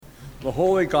The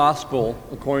Holy Gospel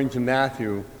according to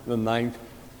Matthew, the 9th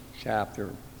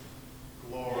chapter.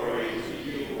 Glory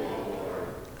to you, O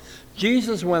Lord.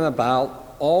 Jesus went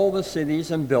about all the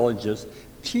cities and villages,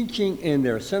 teaching in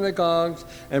their synagogues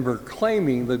and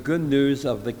proclaiming the good news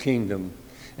of the kingdom,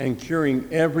 and curing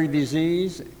every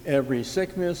disease, every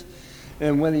sickness.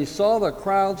 And when he saw the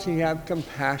crowds, he had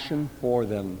compassion for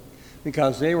them,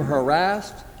 because they were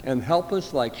harassed and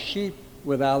helpless like sheep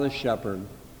without a shepherd.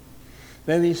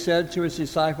 Then he said to his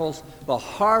disciples, "The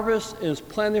harvest is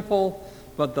plentiful,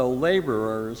 but the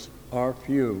laborers are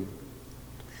few.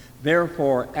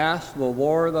 Therefore ask the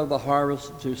Lord of the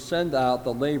harvest to send out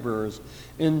the laborers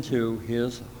into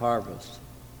his harvest."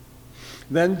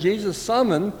 Then Jesus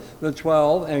summoned the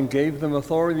 12 and gave them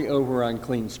authority over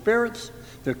unclean spirits,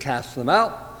 to cast them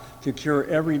out, to cure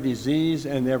every disease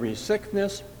and every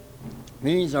sickness.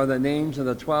 These are the names of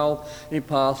the 12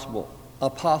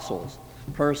 apostles.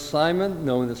 First, Simon,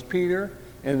 known as Peter,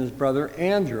 and his brother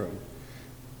Andrew.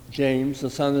 James,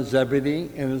 the son of Zebedee,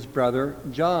 and his brother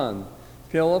John.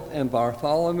 Philip and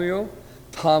Bartholomew.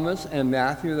 Thomas and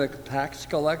Matthew, the tax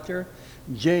collector.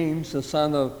 James, the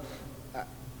son of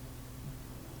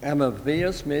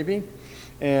Amatheus, maybe.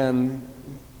 And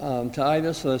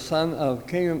Titus, the son of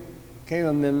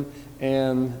Canaan,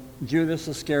 and Judas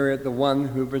Iscariot, the one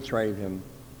who betrayed him.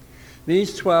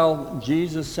 These 12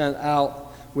 Jesus sent out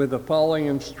with the following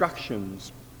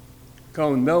instructions: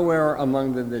 go nowhere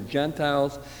among the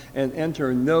Gentiles and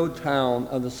enter no town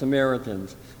of the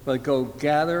Samaritans, but go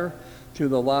gather to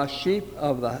the lost sheep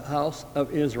of the house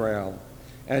of Israel.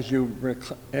 As you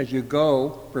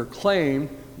go, proclaim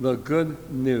the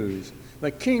good news.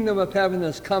 The kingdom of heaven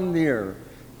has come near.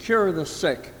 Cure the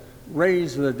sick,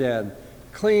 raise the dead,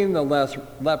 clean the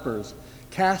lepers,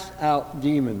 cast out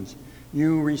demons.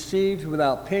 You received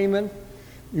without payment,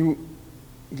 you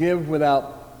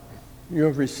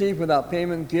have received without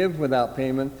payment, give without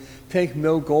payment. Take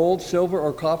no gold, silver,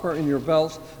 or copper in your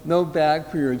belts, no bag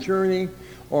for your journey,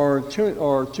 or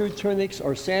two tunics,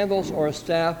 or sandals, or a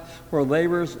staff, for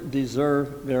laborers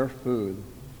deserve their food.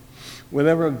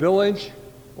 Whatever village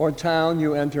or town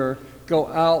you enter, go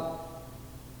out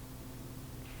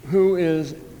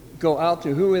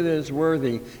to who it is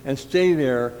worthy, and stay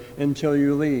there until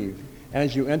you leave.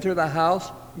 As you enter the house,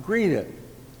 greet it.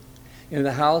 If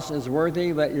the house is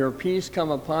worthy, let your peace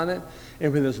come upon it.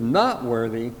 If it is not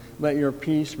worthy, let your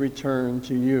peace return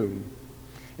to you.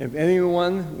 If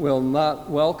anyone will not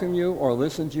welcome you or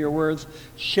listen to your words,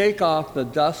 shake off the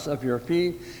dust of your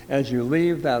feet as you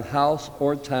leave that house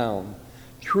or town.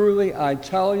 Truly, I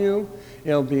tell you,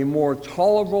 it will be more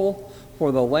tolerable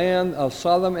for the land of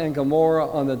Sodom and Gomorrah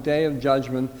on the day of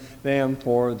judgment than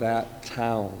for that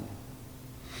town.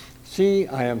 See,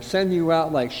 I am sending you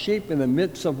out like sheep in the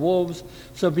midst of wolves,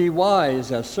 so be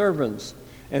wise as serpents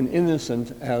and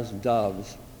innocent as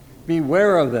doves.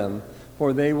 Beware of them,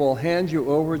 for they will hand you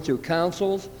over to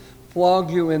councils,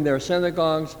 flog you in their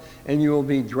synagogues, and you will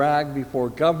be dragged before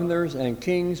governors and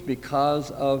kings because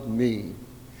of me,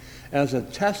 as a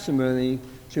testimony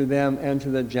to them and to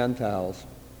the Gentiles.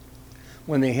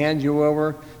 When they hand you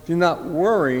over, do not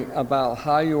worry about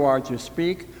how you are to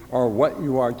speak or what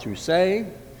you are to say,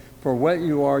 for what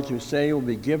you are to say will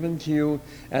be given to you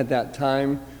at that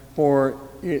time, for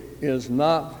it is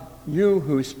not you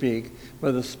who speak,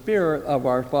 but the Spirit of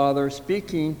our Father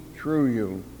speaking through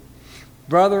you.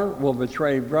 Brother will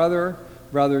betray brother,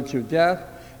 brother to death,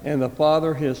 and the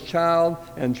father his child,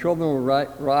 and children will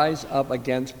rise up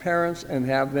against parents and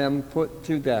have them put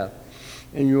to death.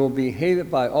 And you will be hated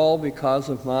by all because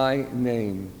of my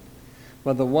name.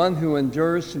 But the one who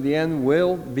endures to the end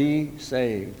will be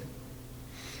saved.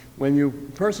 When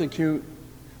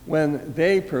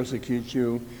they persecute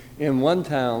you in one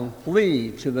town,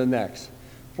 flee to the next.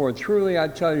 For truly I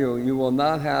tell you, you will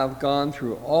not have gone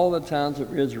through all the towns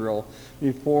of Israel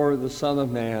before the Son of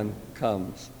Man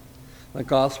comes. The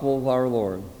Gospel of our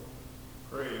Lord.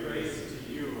 Praise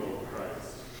to you, O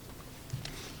Christ.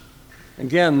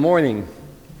 Again, morning.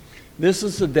 This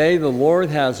is the day the Lord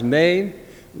has made.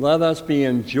 Let us be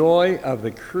in joy of the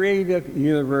creative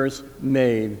universe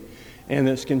made and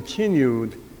its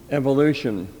continued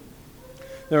evolution.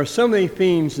 There are so many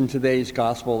themes in today's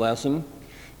gospel lesson.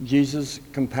 Jesus'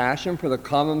 compassion for the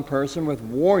common person with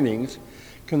warnings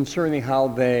concerning how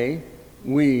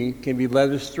we can be led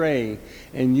astray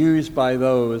and used by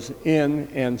those in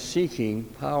and seeking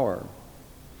power.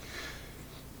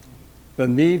 The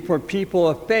need for people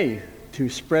of faith to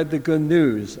spread the good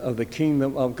news of the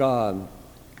kingdom of God.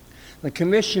 The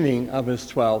commissioning of his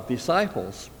 12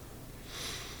 disciples.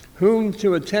 Whom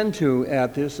to attend to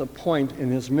at this point in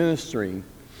his ministry.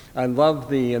 I love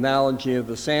the analogy of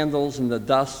the sandals and the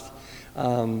dust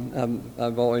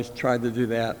I've always tried to do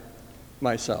that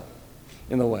myself,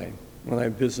 in a way, when I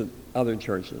visit other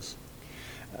churches.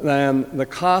 Then the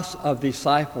cost of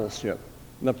discipleship,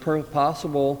 the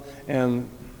possible and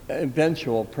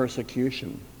eventual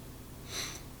persecution.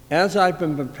 As I've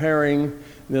been preparing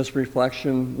this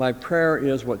reflection, my prayer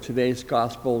is what today's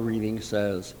gospel reading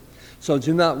says. So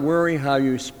do not worry how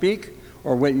you speak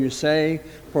or what you say,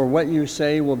 for what you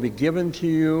say will be given to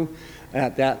you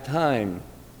at that time.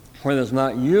 For it is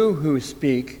not you who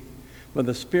speak, but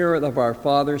the Spirit of our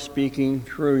Father speaking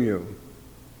through you.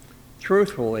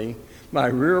 Truthfully, my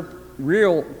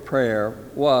real prayer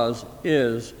was,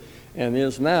 is, and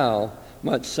is now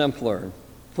much simpler.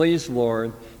 Please,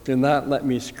 Lord, do not let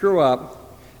me screw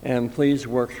up, and please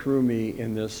work through me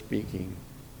in this speaking.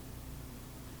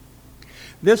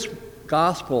 This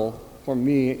gospel, for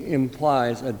me,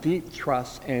 implies a deep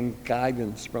trust and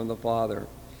guidance from the Father,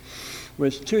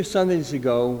 which 2 Sundays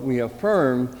ago we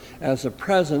affirmed as a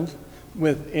presence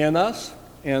within us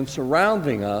and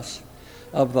surrounding us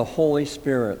of the Holy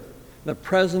Spirit. The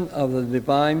presence of the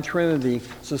divine Trinity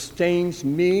sustains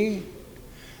me,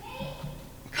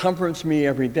 comforts me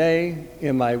every day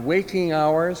in my waking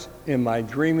hours, in my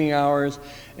dreaming hours,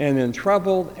 and in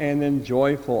troubled and in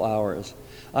joyful hours.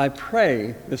 I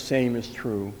pray the same is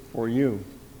true for you.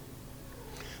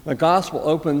 The gospel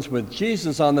opens with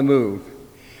Jesus on the move.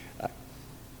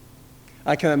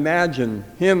 I can imagine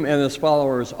him and his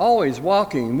followers always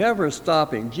walking, never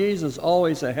stopping. Jesus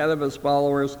always ahead of his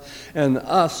followers, and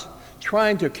us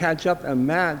trying to catch up and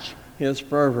match his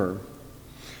fervor.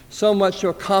 So much to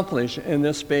accomplish in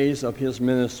this phase of his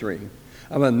ministry,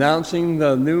 of announcing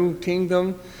the new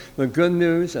kingdom, the good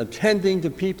news, attending to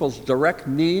people's direct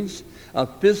needs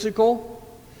of physical,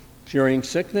 curing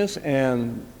sickness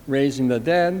and raising the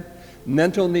dead,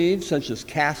 mental needs such as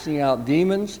casting out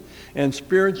demons, and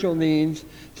spiritual needs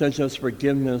such as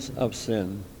forgiveness of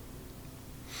sin.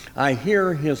 I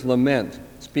hear his lament,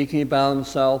 speaking about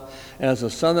himself as the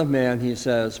Son of Man. He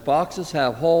says, "Foxes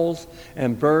have holes,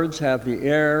 and birds have the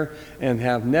air and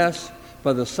have nests,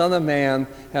 but the Son of Man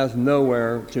has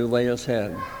nowhere to lay his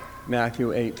head."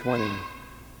 Matthew 8:20.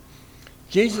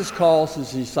 Jesus calls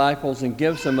his disciples and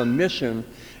gives them a mission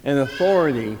and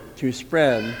authority to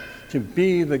spread, to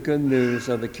be the good news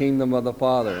of the kingdom of the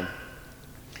Father.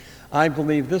 I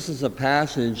believe this is a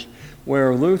passage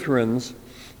where Lutherans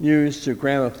used to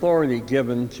grant authority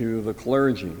given to the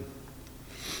clergy.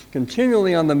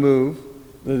 Continually on the move,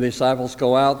 the disciples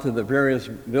go out to the various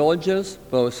villages,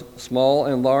 both small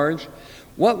and large.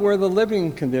 What were the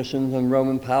living conditions in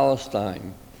Roman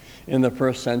Palestine in the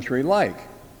first century like?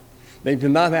 They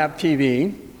did not have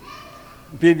TV,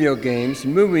 video games,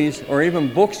 movies, or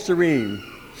even books to read.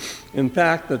 In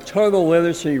fact, the total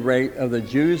literacy rate of the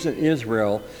Jews in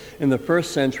Israel in the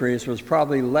first centuries was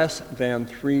probably less than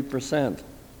 3%.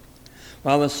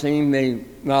 While this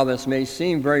may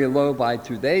seem very low by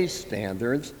today's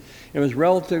standards, it was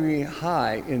relatively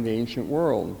high in the ancient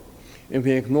world. If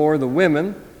we ignore the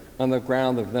women on the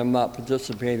ground of them not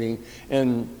participating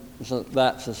in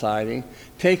that society,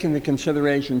 take into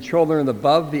consideration children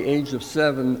above the age of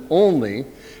 7 only,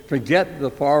 forget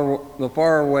the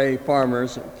faraway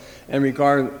farmers, and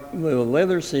regard the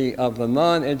literacy of the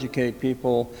non-educated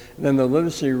people, then the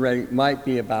literacy rate might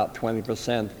be about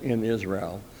 20% in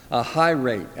Israel. A high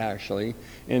rate, actually,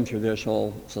 in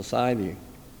traditional society.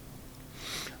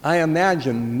 I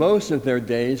imagine most of their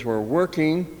days were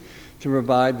working to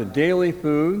provide the daily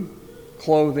food,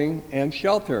 clothing, and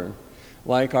shelter,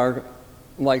 like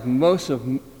most of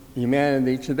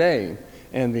humanity today,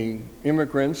 and the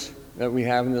immigrants that we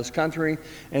have in this country,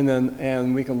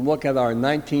 and we can look at our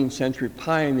 19th century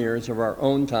pioneers of our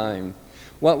own time.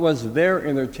 What was their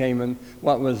entertainment?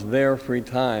 What was their free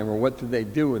time? Or what did they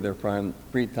do with their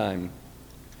free time?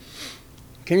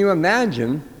 Can you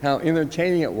imagine how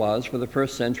entertaining it was for the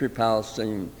first century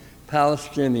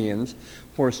Palestinians,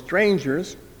 for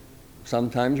strangers,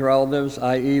 sometimes relatives,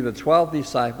 i.e. the 12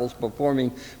 disciples,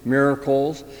 performing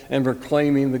miracles and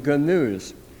proclaiming the good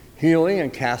news, healing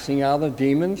and casting out of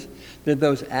demons? Did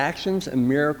those actions and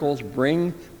miracles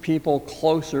bring people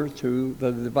closer to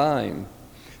the divine?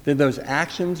 Did those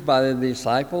actions by the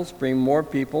disciples bring more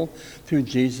people to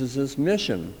Jesus'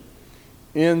 mission,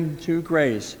 into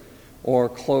grace, or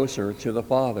closer to the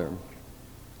Father?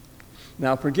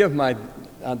 Now, forgive my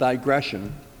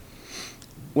digression.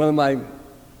 One of my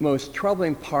most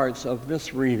troubling parts of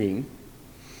this reading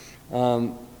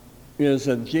is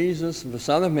that Jesus, the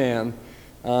Son of Man,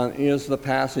 is the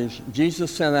passage Jesus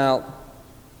sent out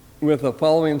with the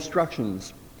following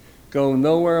instructions. Go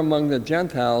nowhere among the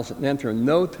Gentiles and enter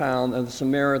no town of the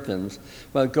Samaritans,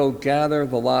 but go gather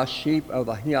the lost sheep of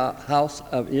the house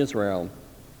of Israel.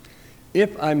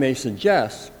 If I may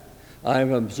suggest, I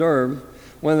have observed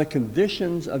one of the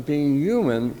conditions of being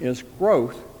human is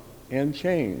growth and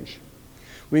change.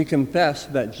 We confess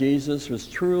that Jesus was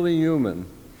truly human.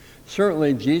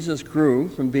 Certainly, Jesus grew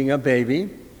from being a baby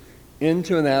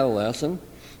into an adolescent,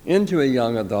 into a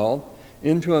young adult,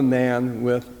 into a man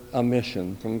with a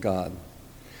mission from God.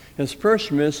 His first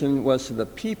mission was to the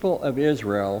people of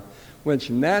Israel, which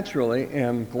naturally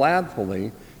and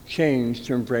gladfully changed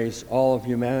to embrace all of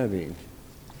humanity.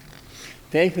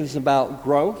 Faith is about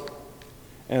growth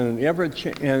and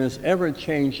is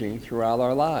ever-changing throughout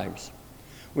our lives.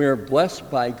 We are blessed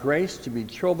by grace to be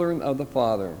children of the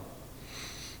Father.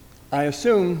 I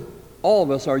assume all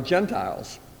of us are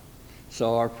Gentiles,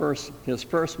 so his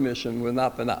first mission would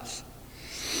not have been us.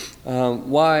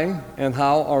 Why and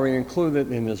how are we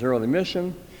included in his early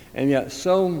mission? And yet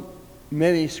so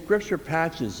many scripture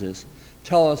passages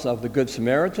tell us of the Good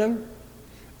Samaritan,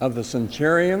 of the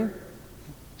centurion's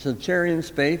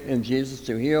faith in Jesus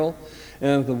to heal,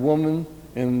 and of the woman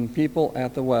and people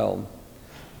at the well.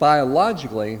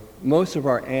 Biologically, most of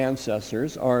our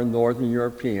ancestors are Northern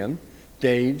European,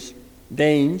 Danes,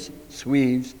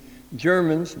 Swedes,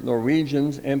 Germans,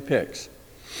 Norwegians, and Picts.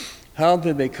 How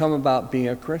did they come about being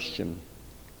a Christian?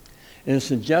 It is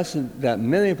suggested that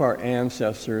many of our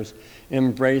ancestors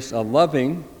embraced a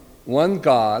loving one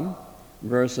God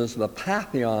versus the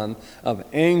pantheon of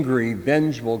angry,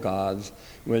 vengeful gods,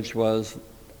 which was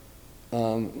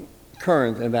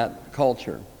current in that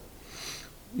culture.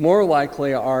 More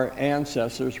likely, our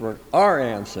ancestors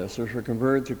were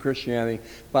converted to Christianity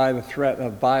by the threat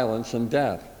of violence and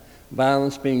death.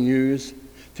 Violence being used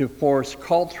to force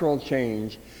cultural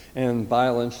change and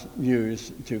violence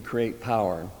used to create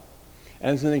power.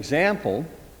 As an example,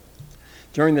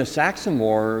 during the Saxon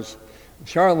Wars,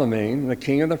 Charlemagne, the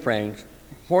king of the Franks,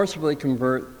 forcibly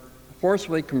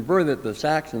converted the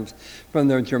Saxons from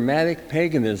their Germanic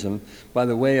paganism by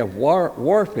the way of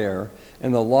warfare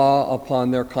and the law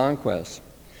upon their conquest.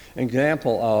 An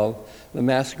example of the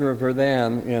massacre of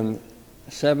Verdun in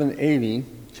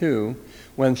 782,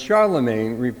 when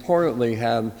Charlemagne reportedly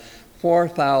had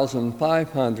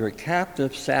 4,500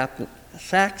 captive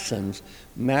Saxons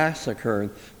massacred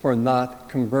for not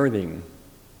converting.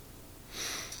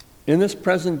 In this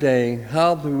present day,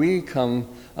 how do we come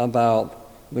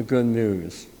about the good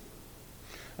news?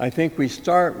 I think we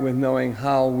start with knowing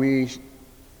how we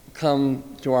come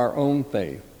to our own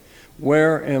faith.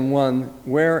 Where and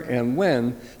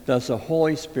when does the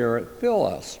Holy Spirit fill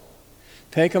us?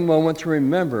 Take a moment to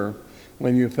remember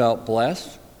when you felt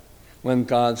blessed, when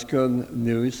God's good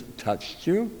news touched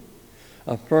you.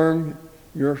 Affirm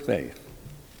your faith.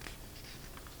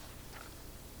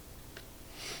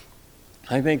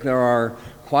 I think there are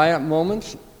quiet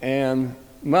moments and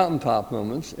mountaintop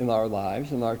moments in our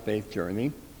lives, in our faith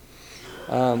journey.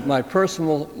 One of my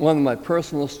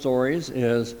personal stories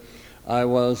is I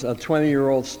was a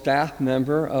 20-year-old staff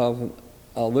member of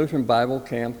a Lutheran Bible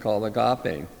camp called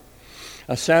Agape.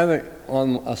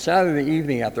 On a Saturday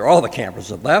evening, after all the campers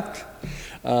had left,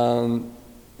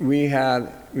 we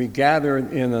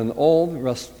gathered in an old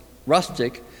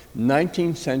rustic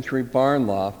 19th century barn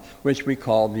loft, which we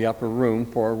called the upper room,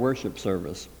 for a worship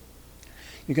service.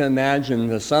 You can imagine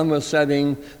the sun was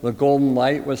setting, the golden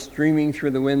light was streaming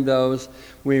through the windows.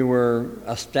 We were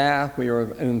a staff, we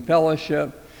were in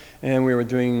fellowship, and we were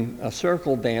doing a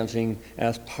circle dancing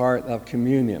as part of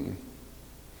communion.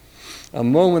 A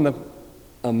moment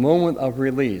of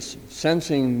release,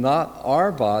 sensing not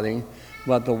our body,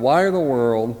 but the wider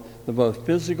world, the both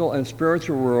physical and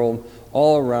spiritual world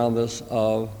all around us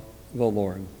of the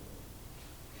Lord.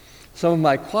 Some of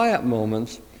my quiet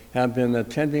moments have been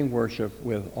attending worship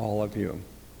with all of you.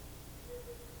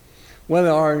 What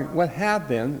are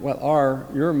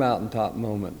your mountaintop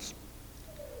moments?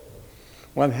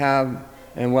 What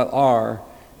are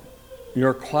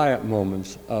your quiet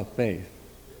moments of faith?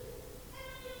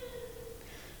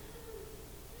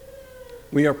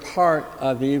 We are part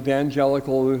of the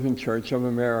Evangelical Lutheran Church of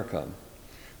America.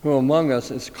 Who among us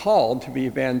is called to be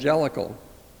evangelical?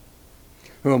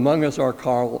 Who among us are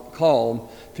called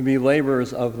to be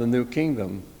laborers of the new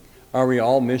kingdom? Are we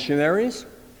all missionaries?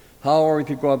 How are we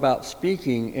to go about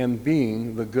speaking and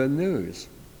being the good news?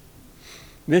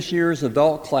 This year's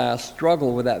adult class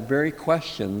struggled with that very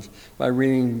questions by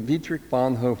reading Dietrich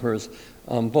Bonhoeffer's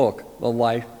book, The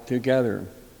Life Together.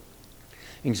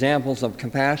 Examples of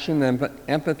compassion and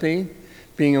empathy,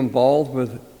 being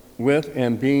involved with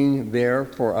and being there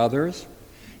for others,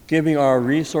 giving our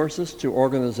resources to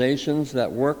organizations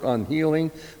that work on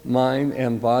healing mind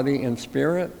and body and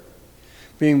spirit,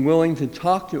 being willing to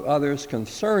talk to others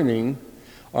concerning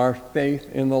our faith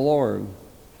in the Lord.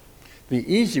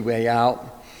 The easy way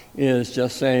out is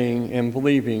just saying and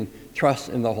believing, trust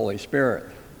in the Holy Spirit,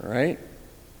 right?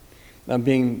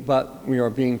 But we are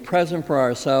being present for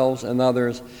ourselves and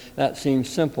others. That seems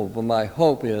simple, but my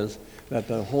hope is that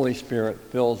the Holy Spirit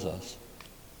fills us.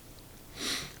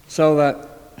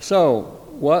 So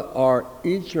what are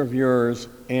each of yours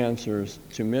answers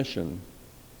to mission?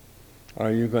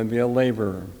 Are you going to be a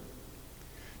laborer?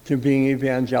 To being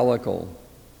evangelical?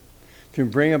 To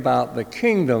bring about the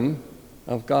kingdom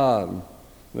of God,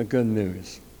 the good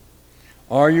news?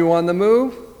 Are you on the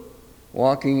move?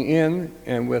 Walking in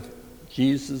and with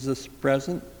Jesus is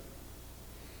present?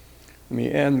 Let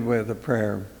me end with a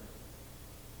prayer.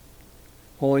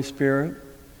 Holy Spirit,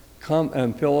 come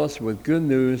and fill us with good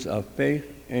news of faith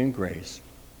and grace.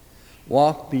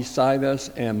 Walk beside us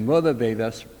and motivate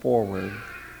us forward.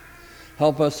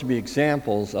 Help us to be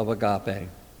examples of agape.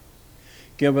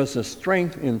 Give us the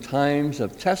strength in times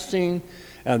of testing,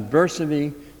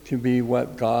 adversity, to be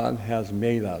what God has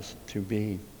made us to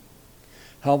be.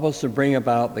 Help us to bring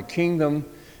about the kingdom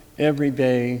every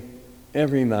day,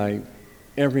 every night,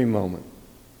 every moment.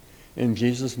 In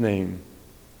Jesus' name,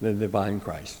 the divine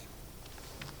Christ.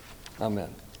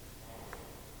 Amen.